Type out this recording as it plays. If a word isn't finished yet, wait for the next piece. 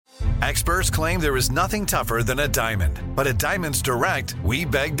Experts claim there is nothing tougher than a diamond. But at Diamonds Direct, we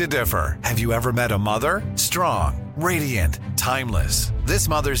beg to differ. Have you ever met a mother? Strong, radiant, timeless. This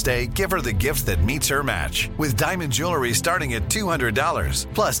Mother's Day, give her the gift that meets her match. With diamond jewelry starting at $200.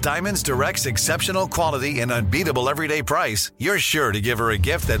 Plus Diamonds Direct's exceptional quality and unbeatable everyday price, you're sure to give her a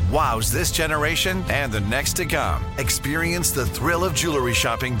gift that wows this generation and the next to come. Experience the thrill of jewelry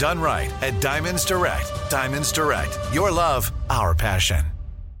shopping done right at Diamonds Direct. Diamonds Direct. Your love, our passion.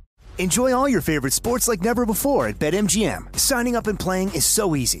 Enjoy all your favorite sports like never before at BetMGM. Signing up and playing is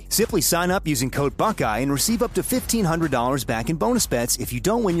so easy. Simply sign up using code Buckeye and receive up to $1,500 back in bonus bets if you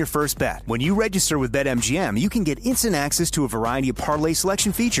don't win your first bet. When you register with BetMGM, you can get instant access to a variety of parlay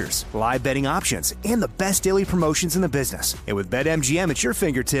selection features, live betting options, and the best daily promotions in the business. And with BetMGM at your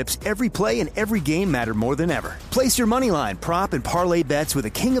fingertips, every play and every game matter more than ever. Place your moneyline, prop, and parlay bets with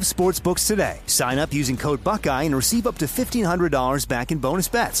the king of sportsbooks today. Sign up using code Buckeye and receive up to $1,500 back in bonus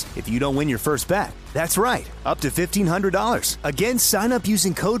bets if you don't win your first bet. That's right, up to $1,500. Again, sign up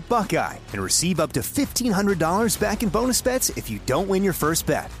using code Buckeye and receive up to $1,500 back in bonus bets if you don't win your first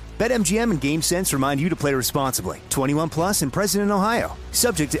bet. BetMGM and GameSense remind you to play responsibly. 21 plus and present in Ohio.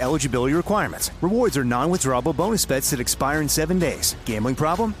 Subject to eligibility requirements. Rewards are non-withdrawable bonus bets that expire in 7 days. Gambling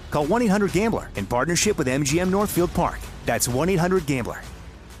problem? Call 1-800-GAMBLER in partnership with MGM Northfield Park. That's 1-800-GAMBLER.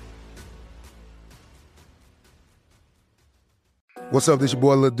 What's up, this your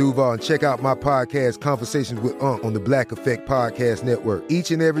boy Lil Duval, and check out my podcast, Conversations with Unc, on the Black Effect Podcast Network.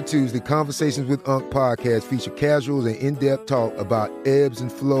 Each and every Tuesday, Conversations with Unc podcast feature casuals and in-depth talk about ebbs and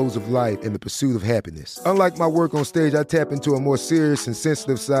flows of life and the pursuit of happiness. Unlike my work on stage, I tap into a more serious and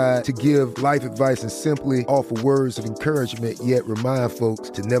sensitive side to give life advice and simply offer words of encouragement, yet remind folks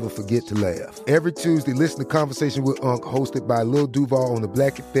to never forget to laugh. Every Tuesday, listen to Conversation with Unc, hosted by Lil Duval on the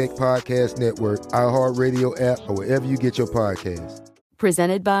Black Effect Podcast Network, iHeartRadio app, or wherever you get your podcasts.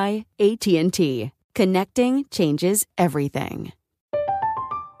 Presented by AT&T. Connecting changes everything.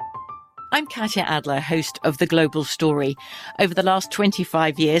 I'm Katya Adler, host of The Global Story. Over the last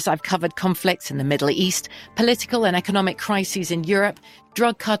 25 years, I've covered conflicts in the Middle East, political and economic crises in Europe,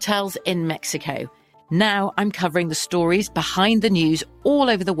 drug cartels in Mexico. Now I'm covering the stories behind the news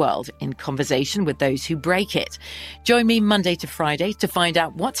all over the world in conversation with those who break it. Join me Monday to Friday to find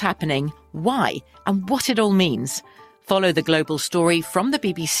out what's happening, why, and what it all means. Follow The Global Story from the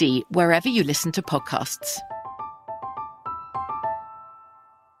BBC wherever you listen to podcasts.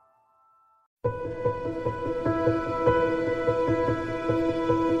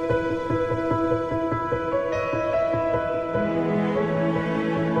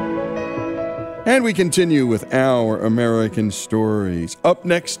 And we continue with our American stories. Up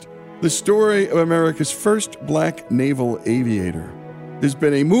next, the story of America's first black naval aviator. There's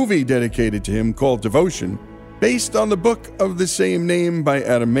been a movie dedicated to him called Devotion, based on the book of the same name by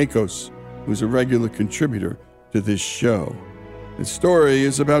Adam Makos, who's a regular contributor to this show. The story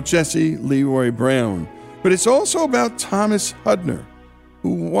is about Jesse Leroy Brown, but it's also about Thomas Hudner,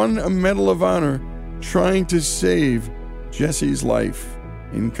 who won a Medal of Honor trying to save Jesse's life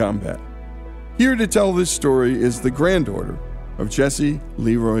in combat. Here to tell this story is the granddaughter of Jesse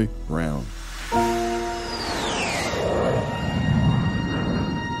Leroy Brown.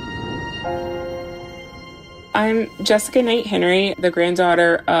 I'm Jessica Knight Henry, the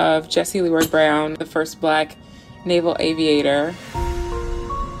granddaughter of Jesse Leroy Brown, the first black naval aviator.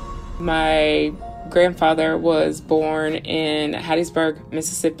 My grandfather was born in Hattiesburg,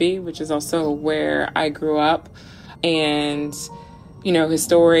 Mississippi, which is also where I grew up. And, you know, his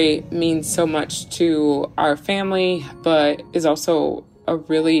story means so much to our family, but is also a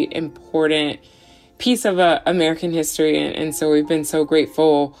really important piece of American history. And so we've been so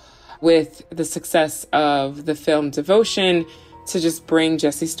grateful with the success of the film Devotion to just bring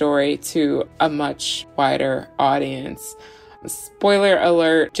Jesse's story to a much wider audience. Spoiler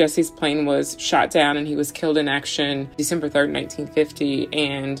alert, Jesse's plane was shot down and he was killed in action December 3rd, 1950.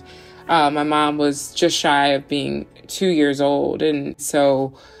 And my mom was just shy of being 2 years old. And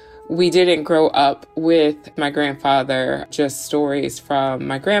so we didn't grow up with my grandfather, just stories from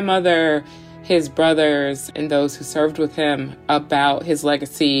my grandmother, his brothers, and those who served with him about his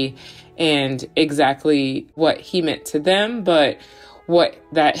legacy and exactly what he meant to them, but what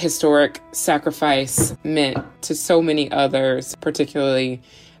that historic sacrifice meant to so many others, particularly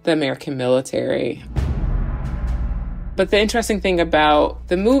the American military. But the interesting thing about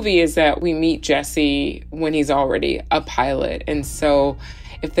the movie is that we meet Jesse when he's already a pilot. And so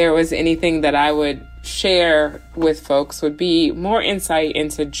if there was anything that I would share with folks would be more insight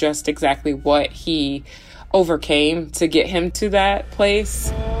into just exactly what he overcame to get him to that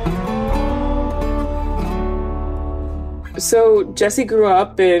place. So Jesse grew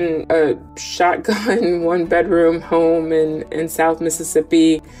up in a shotgun, one-bedroom home in South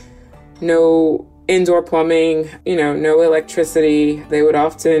Mississippi. No indoor plumbing, no electricity. They would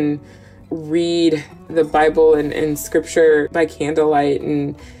often read the Bible and scripture by candlelight.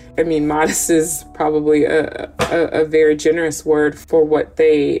 And I mean, modest is probably a very generous word for what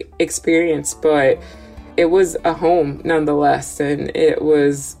they experienced, but it was a home nonetheless. And it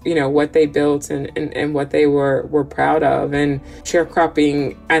was, what they built and what they were proud of. And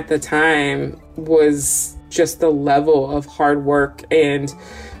sharecropping at the time was just the level of hard work. And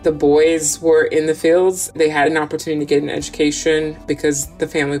the boys were in the fields. They had an opportunity to get an education because the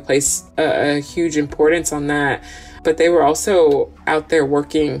family placed a huge importance on that. But they were also out there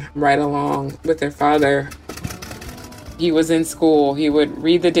working right along with their father. He was in school. He would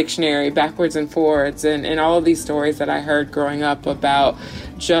read the dictionary backwards and forwards and all of these stories that I heard growing up about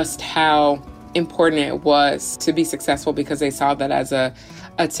just how important it was to be successful because they saw that as a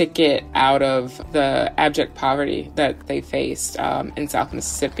ticket out of the abject poverty that they faced in South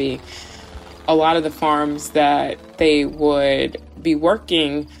Mississippi. A lot of the farms that they would be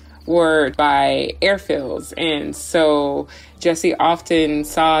working were by airfields. And so Jesse often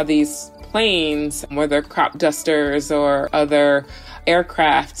saw these planes, whether crop dusters or other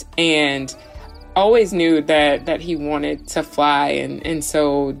aircraft, and always knew that he wanted to fly. And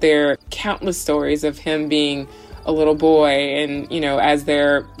so there are countless stories of him being a little boy and, as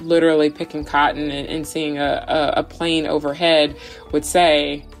they're literally picking cotton and seeing a plane overhead would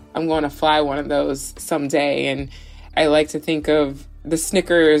say, I'm going to fly one of those someday. And I like to think of the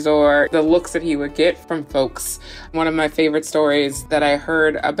snickers or the looks that he would get from folks. One of my favorite stories that I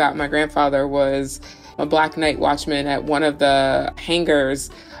heard about my grandfather was a black night watchman at one of the hangars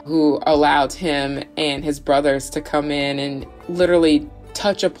who allowed him and his brothers to come in and literally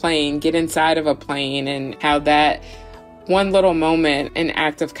touch a plane, get inside of a plane, and how that one little moment, an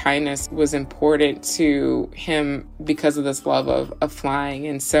act of kindness, was important to him because of this love of flying.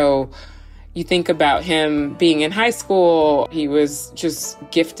 And so you think about him being in high school, he was just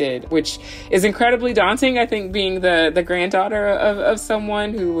gifted, which is incredibly daunting, I think, being the granddaughter of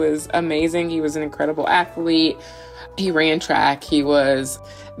someone who was amazing. He was an incredible athlete. He ran track. He was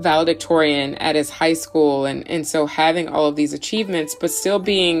valedictorian at his high school. And so having all of these achievements, but still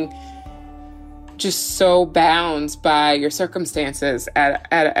being just so bound by your circumstances at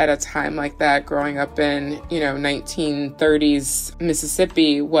a time like that, growing up in, 1930s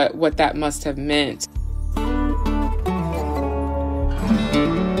Mississippi, what that must have meant.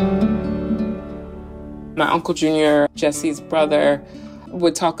 My Uncle Junior, Jesse's brother,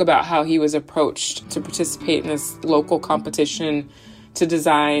 would talk about how he was approached to participate in this local competition to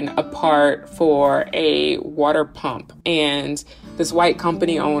design a part for a water pump. And this white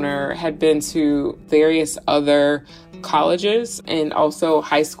company owner had been to various other colleges and also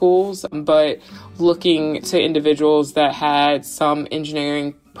high schools, but looking to individuals that had some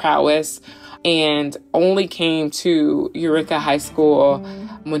engineering prowess, and only came to Eureka High School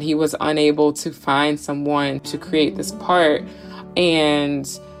when he was unable to find someone to create this part. And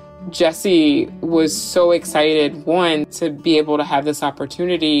Jesse was so excited, one, to be able to have this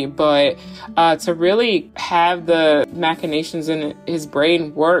opportunity, but to really have the machinations in his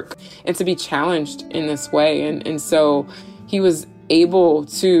brain work and to be challenged in this way. And so he was able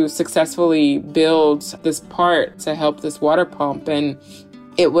to successfully build this part to help this water pump. And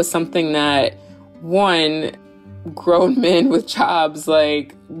it was something that, one, grown men with jobs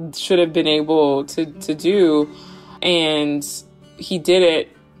should have been able to do. And he did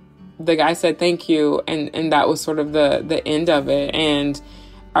it. The guy said thank you, and that was sort of the end of it. And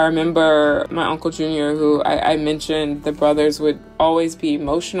I remember my Uncle Junior, who I mentioned, the brothers would always be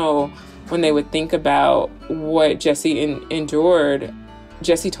emotional when they would think about what Jesse endured.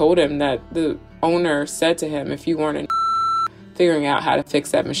 Jesse told him that the owner said to him, if you weren't figuring out how to fix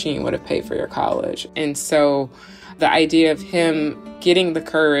that machine would have paid for your college. And so the idea of him getting the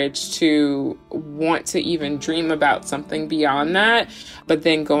courage to want to even dream about something beyond that, but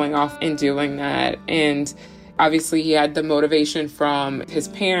then going off and doing that. And obviously he had the motivation from his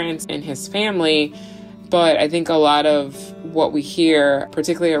parents and his family, but I think a lot of what we hear,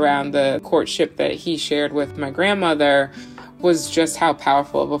 particularly around the courtship that he shared with my grandmother, was just how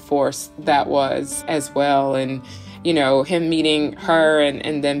powerful of a force that was as well. And, him meeting her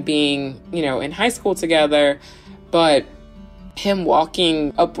and then being, in high school together, but him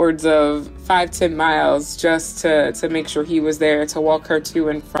walking upwards of 5-10 miles just to make sure he was there to walk her to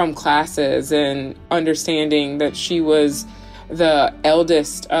and from classes, and understanding that she was the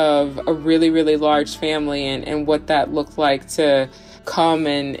eldest of a really, really large family, and what that looked like to come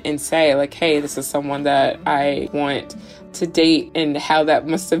and say, hey, this is someone that I want to date, and how that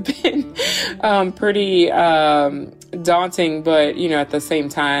must have been pretty daunting, but, at the same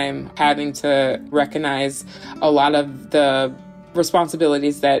time, having to recognize a lot of the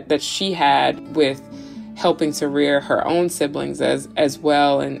responsibilities that she had with helping to rear her own siblings as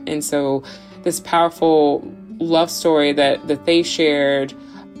well. And so this powerful love story that they shared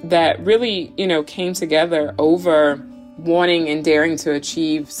that really, came together over wanting and daring to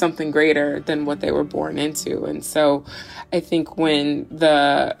achieve something greater than what they were born into. And so I think when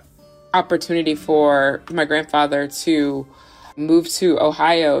the opportunity for my grandfather to move to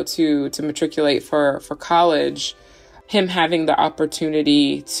Ohio to matriculate for college, him having the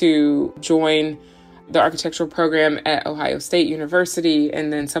opportunity to join the architectural program at Ohio State University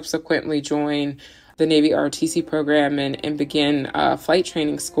and then subsequently join the Navy ROTC program and begin flight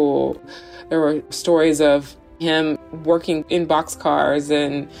training school, there were stories of him working in boxcars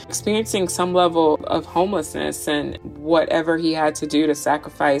and experiencing some level of homelessness and whatever he had to do to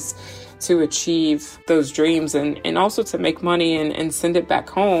sacrifice to achieve those dreams and also to make money and send it back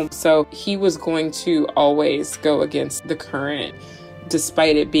home. So he was going to always go against the current,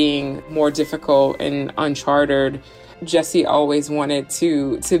 despite it being more difficult and uncharted. Jesse always wanted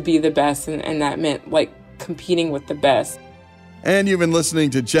to be the best, and that meant like competing with the best. And you've been listening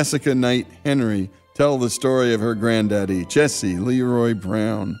to Jessica Knight Henry tell the story of her granddaddy, Jesse Leroy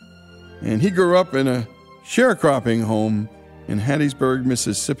Brown. And he grew up in a sharecropping home in Hattiesburg,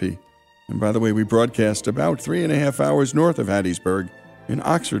 Mississippi. And by the way, we broadcast about 3.5 hours north of Hattiesburg in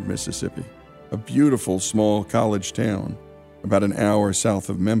Oxford, Mississippi, a beautiful small college town about an hour south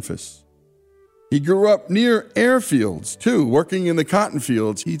of Memphis. He grew up near airfields, too, working in the cotton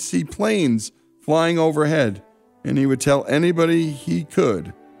fields. He'd see planes flying overhead, and he would tell anybody he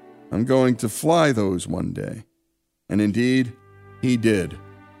could, "I'm going to fly those one day." And indeed, he did.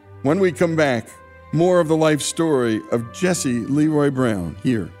 When we come back, more of the life story of Jesse Leroy Brown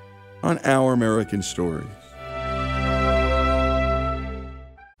here on Our American Stories.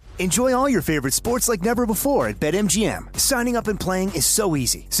 Enjoy all your favorite sports like never before at BetMGM. Signing up and playing is so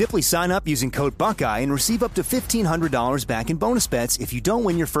easy. Simply sign up using code Buckeye and receive up to $1,500 back in bonus bets if you don't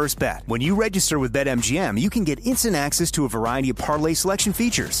win your first bet. When you register with BetMGM, you can get instant access to a variety of parlay selection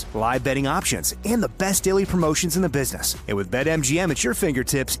features, live betting options, and the best daily promotions in the business. And with BetMGM at your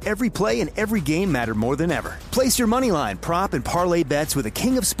fingertips, every play and every game matter more than ever. Place your moneyline, prop, and parlay bets with the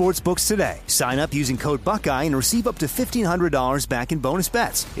king of sportsbooks today. Sign up using code Buckeye and receive up to $1,500 back in bonus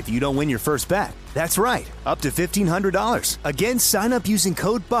bets if you don't win your first bet. That's right, up to $1,500. Again, sign up using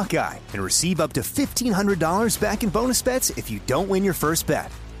code Buckeye and receive up to $1,500 back in bonus bets if you don't win your first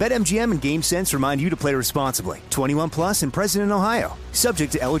bet. BetMGM and GameSense remind you to play responsibly. 21 plus and present in Ohio.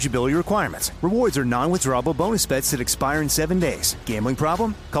 Subject to eligibility requirements. Rewards are non-withdrawable bonus bets that expire in 7 days. Gambling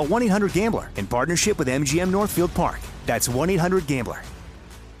problem? Call 1-800-GAMBLER in partnership with MGM Northfield Park. That's 1-800-GAMBLER.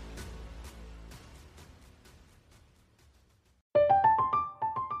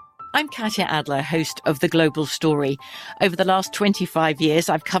 I'm Katya Adler, host of The Global Story. Over the last 25 years,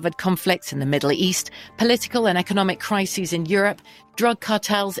 I've covered conflicts in the Middle East, political and economic crises in Europe, drug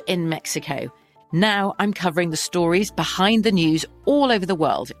cartels in Mexico. Now I'm covering the stories behind the news all over the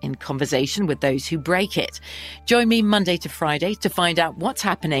world in conversation with those who break it. Join me Monday to Friday to find out what's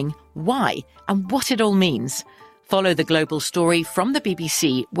happening, why, and what it all means. Follow The Global Story from the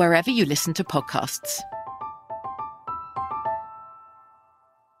BBC wherever you listen to podcasts.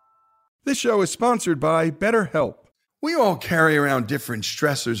 This show is sponsored by BetterHelp. We all carry around different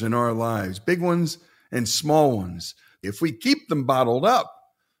stressors in our lives, big ones and small ones. If we keep them bottled up,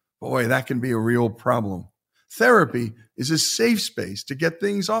 boy, that can be a real problem. Therapy is a safe space to get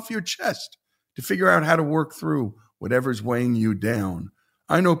things off your chest, to figure out how to work through whatever's weighing you down.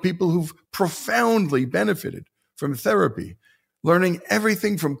 I know people who've profoundly benefited from therapy, learning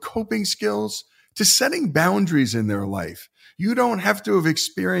everything from coping skills to setting boundaries in their life. You don't have to have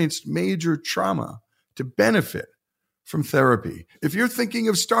experienced major trauma to benefit from therapy. If you're thinking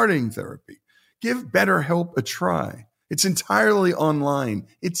of starting therapy, give BetterHelp a try. It's entirely online.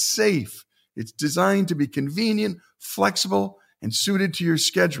 It's safe. It's designed to be convenient, flexible, and suited to your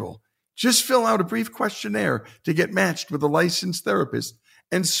schedule. Just fill out a brief questionnaire to get matched with a licensed therapist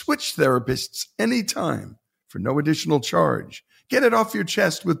and switch therapists anytime for no additional charge. Get it off your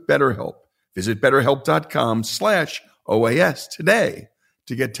chest with BetterHelp. Visit BetterHelp.com/OAS today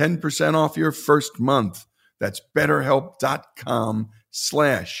to get 10% off your first month. That's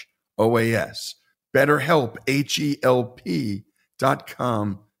BetterHelp.com/OAS. BetterHelp, HELP.com/OAS.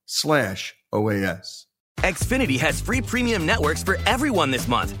 Xfinity has free premium networks for everyone this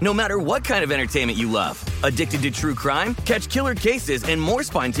month, no matter what kind of entertainment you love. Addicted to true crime? Catch killer cases and more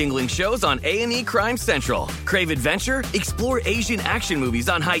spine-tingling shows on A&E Crime Central. Crave adventure? Explore Asian action movies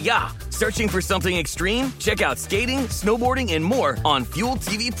on Hi-YAH. Searching for something extreme? Check out skating, snowboarding, and more on Fuel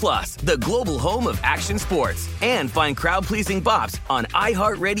TV Plus, the global home of action sports. And find crowd-pleasing bops on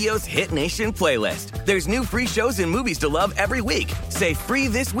iHeartRadio's Hit Nation playlist. There's new free shows and movies to love every week. Say free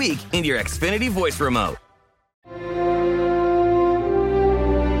this week in your Xfinity voice remote.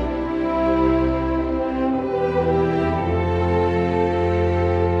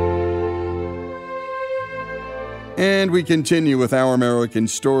 And we continue with Our American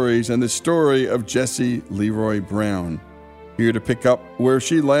Stories and the story of Jessie Leroy Brown. Here to pick up where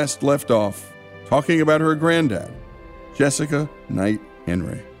she last left off, talking about her granddad, Jessica Knight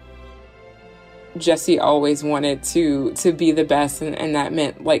Henry. Jessie always wanted to be the best, and that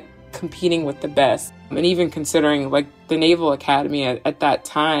meant like competing with the best. And even considering like the Naval Academy at that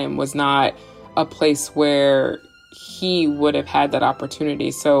time was not a place where he would have had that opportunity.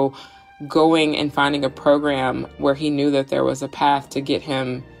 So going and finding a program where he knew that there was a path to get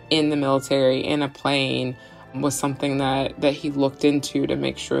him in the military, in a plane, was something that he looked into to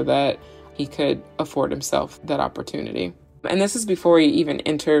make sure that he could afford himself that opportunity. And this is before he even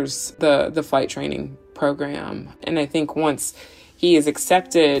enters the flight training program. And I think once he is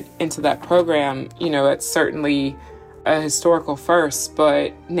accepted into that program, it's certainly a historical first,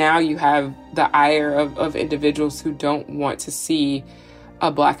 but now you have the ire of individuals who don't want to see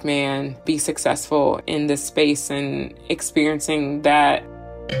a Black man be successful in this space and experiencing that.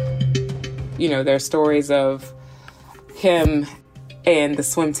 There's stories of him and the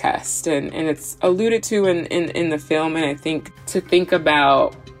swim test, and it's alluded to in the film. And I think to think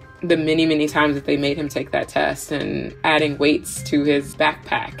about the many, many times that they made him take that test and adding weights to his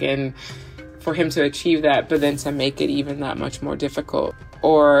backpack, and for him to achieve that, but then to make it even that much more difficult.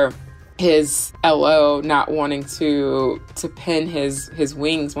 Or his LO not wanting to pin his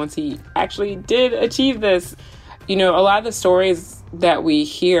wings once he actually did achieve this. A lot of the stories that we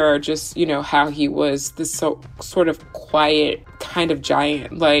hear are just, how he was this sort of quiet kind of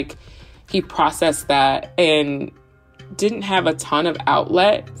giant. Like, he processed that and didn't have a ton of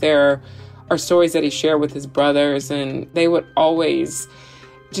outlet. There are stories that he shared with his brothers, and they would always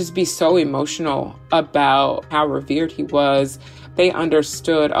just be so emotional about how revered he was. They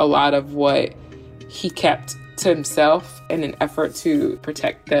understood a lot of what he kept to himself in an effort to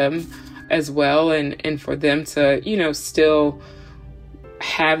protect them as well, and for them to, still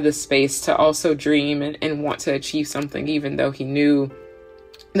have the space to also dream and want to achieve something, even though he knew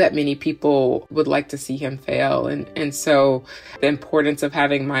that many people would like to see him fail. And so the importance of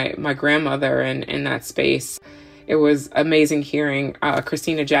having my grandmother in that space. It was amazing hearing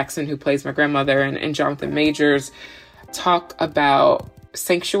Christina Jackson, who plays my grandmother, and Jonathan Majors talk about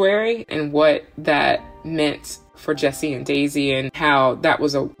sanctuary and what that meant for Jessie and Daisy, and how that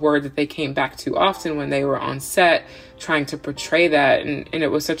was a word that they came back to often when they were on set trying to portray that. And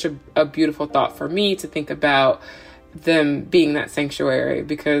it was such a beautiful thought for me to think about them being that sanctuary,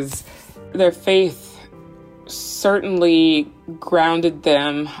 because their faith certainly grounded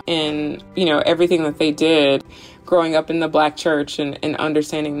them in, everything that they did growing up in the Black church, and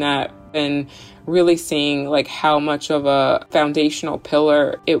understanding that, and really seeing like how much of a foundational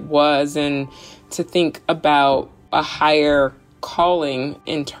pillar it was, and to think about a higher calling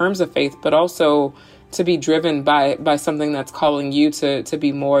in terms of faith, but also to be driven by something that's calling you to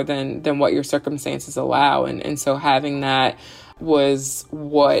be more than what your circumstances allow. And so having that was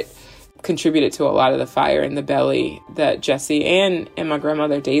what contributed to a lot of the fire in the belly that Jessie and my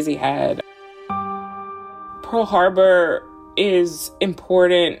grandmother Daisy had. Pearl Harbor is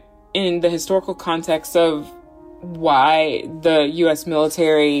important in the historical context of why the U.S.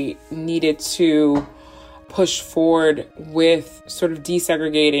 military needed to push forward with sort of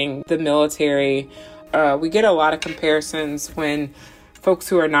desegregating the military. We get a lot of comparisons when folks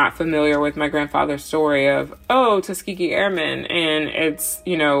who are not familiar with my grandfather's story of, Tuskegee Airmen. And it's,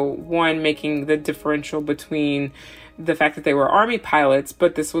 one making the differential between the fact that they were Army pilots,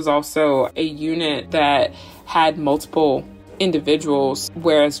 but this was also a unit that had multiple individuals,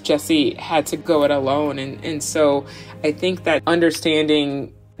 whereas Jessie had to go it alone. And so I think that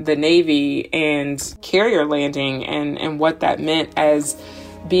understanding the Navy and carrier landing and what that meant as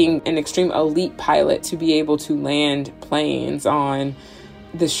being an extreme elite pilot to be able to land planes on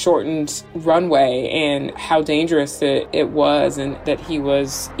the shortened runway, and how dangerous it was, and that he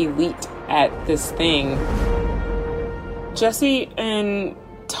was elite at this thing. Jessie and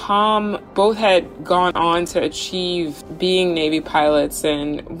Tom both had gone on to achieve being Navy pilots,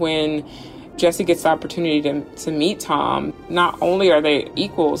 and when Jesse gets the opportunity to meet Tom, not only are they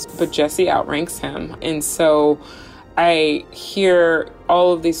equals, but Jesse outranks him. And so I hear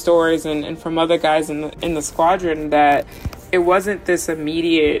all of these stories and from other guys in the squadron that it wasn't this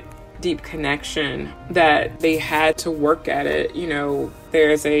immediate deep connection, that they had to work at it. You know,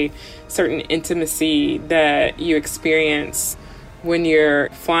 there's a certain intimacy that you experience when you're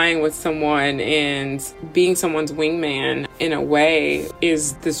flying with someone, and being someone's wingman in a way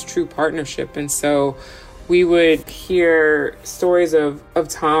is this true partnership. And so we would hear stories of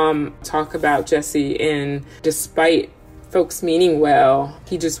Tom talk about Jesse, and despite folks meaning well,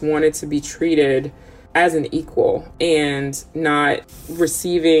 he just wanted to be treated as an equal and not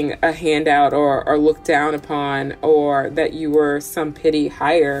receiving a handout or looked down upon, or that you were some pity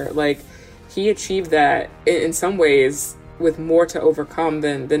higher. Like, he achieved that in some ways with more to overcome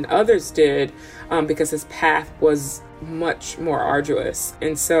than others did, because his path was much more arduous.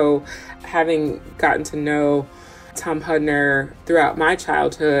 And so having gotten to know Tom Hudner throughout my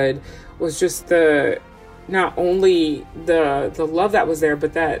childhood was just not only the love that was there,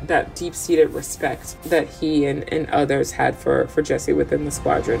 but that deep-seated respect that he and others had for Jesse within the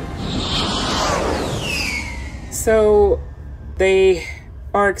squadron. So they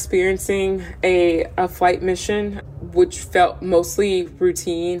are experiencing a flight mission, which felt mostly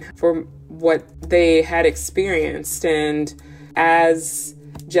routine for what they had experienced. And as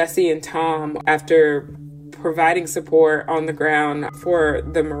Jesse and Tom, after providing support on the ground for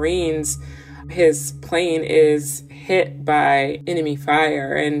the Marines, his plane is hit by enemy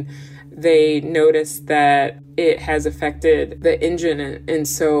fire, and they notice that it has affected the engine. And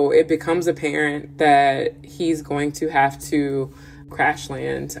so it becomes apparent that he's going to have to crash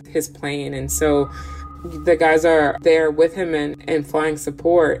land his plane. And so the guys are there with him and flying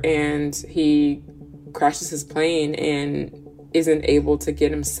support, and he crashes his plane and isn't able to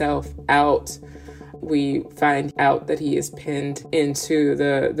get himself out. We find out that he is pinned into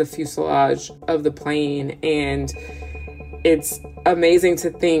the fuselage of the plane, and it's amazing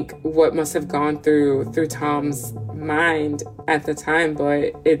to think what must have gone through Tom's mind at the time.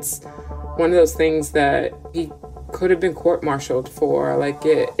 But it's one of those things that he could have been court-martialed for. Like,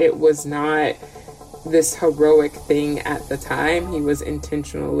 it was not this heroic thing at the time. He was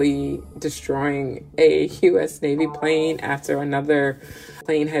intentionally destroying a U.S. Navy plane after another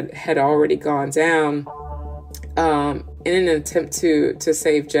plane had already gone down, in an attempt to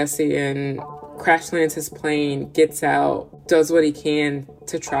save Jesse, and crash lands his plane, gets out, does what he can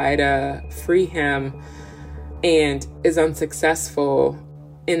to try to free him, and is unsuccessful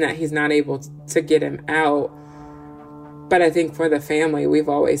in that he's not able to get him out. But I think for the family, we've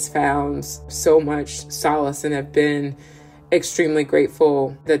always found so much solace and have been extremely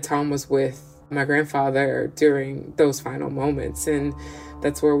grateful that Tom was with my grandfather during those final moments. And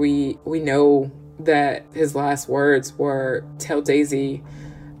that's where we know that his last words were, "Tell Daisy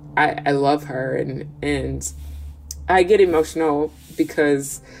I love her." And I get emotional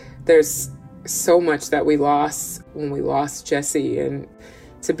because there's so much that we lost when we lost Jesse, and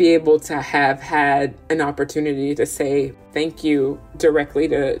to be able to have had an opportunity to say thank you directly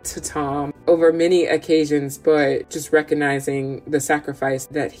to Tom over many occasions, but just recognizing the sacrifice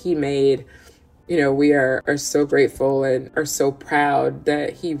that he made. You know, we are so grateful and are so proud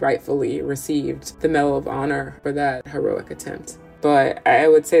that he rightfully received the Medal of Honor for that heroic attempt. But I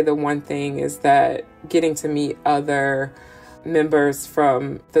would say the one thing is that getting to meet other members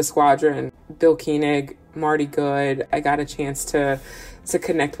from the squadron, Bill Koenig, Marty Good, I got a chance to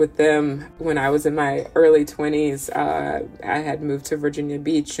connect with them when I was in my early 20s. I had moved to Virginia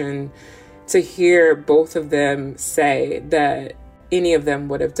Beach, and to hear both of them say that any of them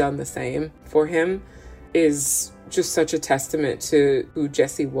would have done the same for him is just such a testament to who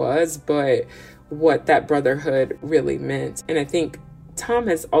Jesse was, but what that brotherhood really meant. And I think Tom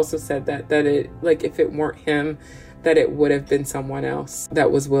has also said that it, like, if it weren't him, that it would have been someone else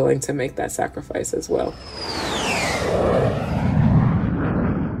that was willing to make that sacrifice as well.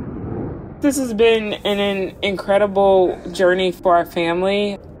 This has been an incredible journey for our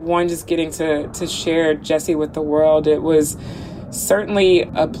family. One, just getting to share Jesse with the world. It was certainly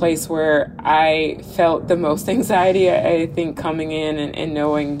a place where I felt the most anxiety, I think, coming in and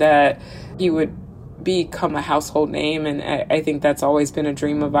knowing that he would become a household name. And I think that's always been a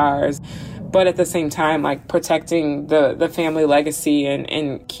dream of ours. But at the same time, like, protecting the family legacy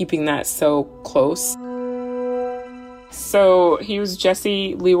and keeping that so close. So he was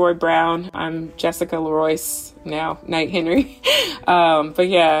Jesse Leroy Brown. I'm Jessica Leroyce, now Knight Henry. But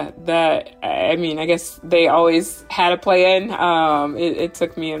yeah, I guess they always had a plan. It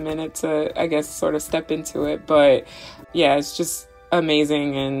took me a minute to, I guess, sort of step into it. But yeah, it's just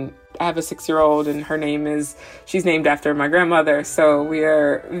amazing. And I have a 6-year-old, and she's named after my grandmother. So we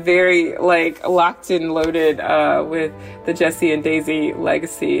are very locked and loaded with the Jesse and Daisy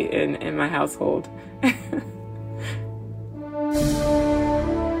legacy in my household.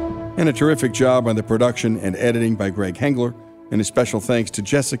 And a terrific job on the production and editing by Greg Hengler, and a special thanks to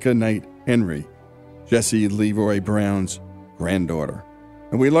Jessica Knight Henry, Jesse Leroy Brown's granddaughter.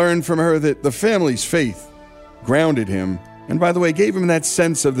 And we learned from her that the family's faith grounded him, and by the way, gave him that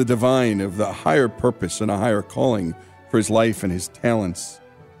sense of the divine, of the higher purpose and a higher calling for his life and his talents.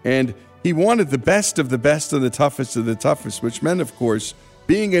 And he wanted the best of the best and the toughest of the toughest, which meant, of course,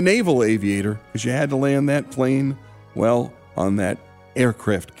 being a naval aviator, because you had to land that plane, well, on that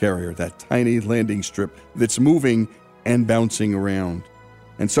aircraft carrier, that tiny landing strip that's moving and bouncing around.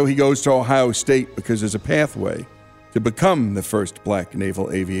 And so he goes to Ohio State because there's a pathway to become the first black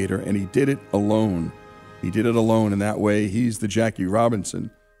naval aviator, and he did it alone. He did it alone, and that way he's the Jackie Robinson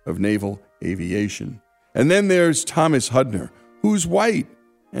of naval aviation. And then there's Thomas Hudner, who's white.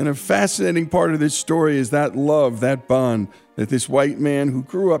 And a fascinating part of this story is that love, that bond, that this white man who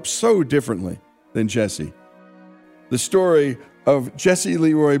grew up so differently than Jesse. The story of Jesse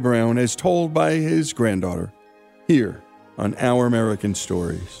Leroy Brown as told by his granddaughter, here on Our American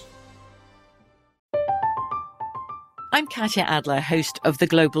Stories. I'm Katya Adler, host of The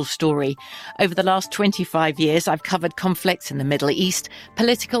Global Story. Over the last 25 years, I've covered conflicts in the Middle East,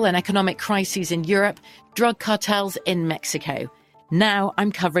 political and economic crises in Europe, drug cartels in Mexico. Now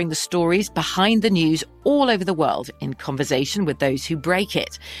I'm covering the stories behind the news all over the world in conversation with those who break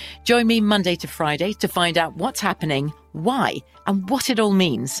it. Join me Monday to Friday to find out what's happening, why, and what it all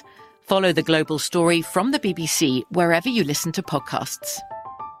means. Follow The Global Story from the BBC wherever you listen to podcasts.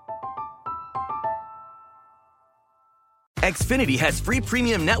 Xfinity has free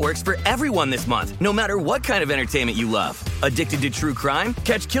premium networks for everyone this month, no matter what kind of entertainment you love. Addicted to true crime?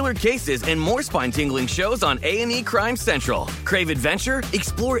 Catch killer cases and more spine-tingling shows on A&E Crime Central. Crave adventure?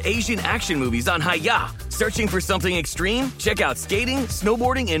 Explore Asian action movies on Hi-YAH. Searching for something extreme? Check out skating,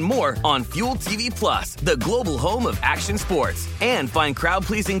 snowboarding, and more on Fuel TV Plus, the global home of action sports. And find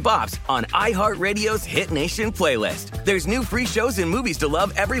crowd-pleasing bops on iHeartRadio's Hit Nation playlist. There's new free shows and movies to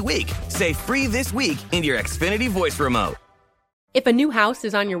love every week. Say free this week in your Xfinity voice remote. If a new house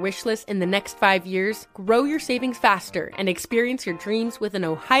is on your wish list in the next 5 years, grow your savings faster and experience your dreams with an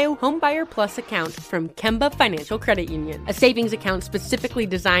Ohio Homebuyer Plus account from Kemba Financial Credit Union. A savings account specifically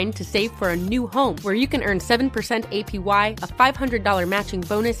designed to save for a new home, where you can earn 7% APY, a $500 matching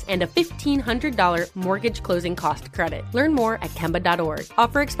bonus, and a $1,500 mortgage closing cost credit. Learn more at Kemba.org.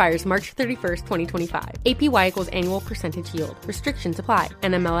 Offer expires March 31st, 2025. APY equals annual percentage yield. Restrictions apply.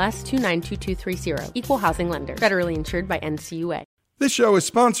 NMLS 292230. Equal housing lender. Federally insured by NCUA. This show is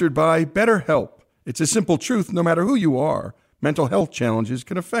sponsored by BetterHelp. It's a simple truth. No matter who you are, mental health challenges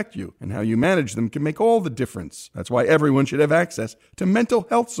can affect you, and how you manage them can make all the difference. That's why everyone should have access to mental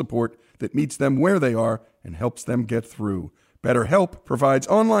health support that meets them where they are and helps them get through. BetterHelp provides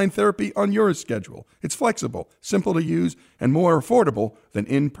online therapy on your schedule. It's flexible, simple to use, and more affordable than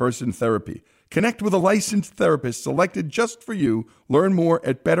in-person therapy. Connect with a licensed therapist selected just for you. Learn more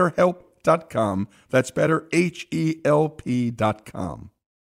at BetterHelp.com. That's BetterHelp.com.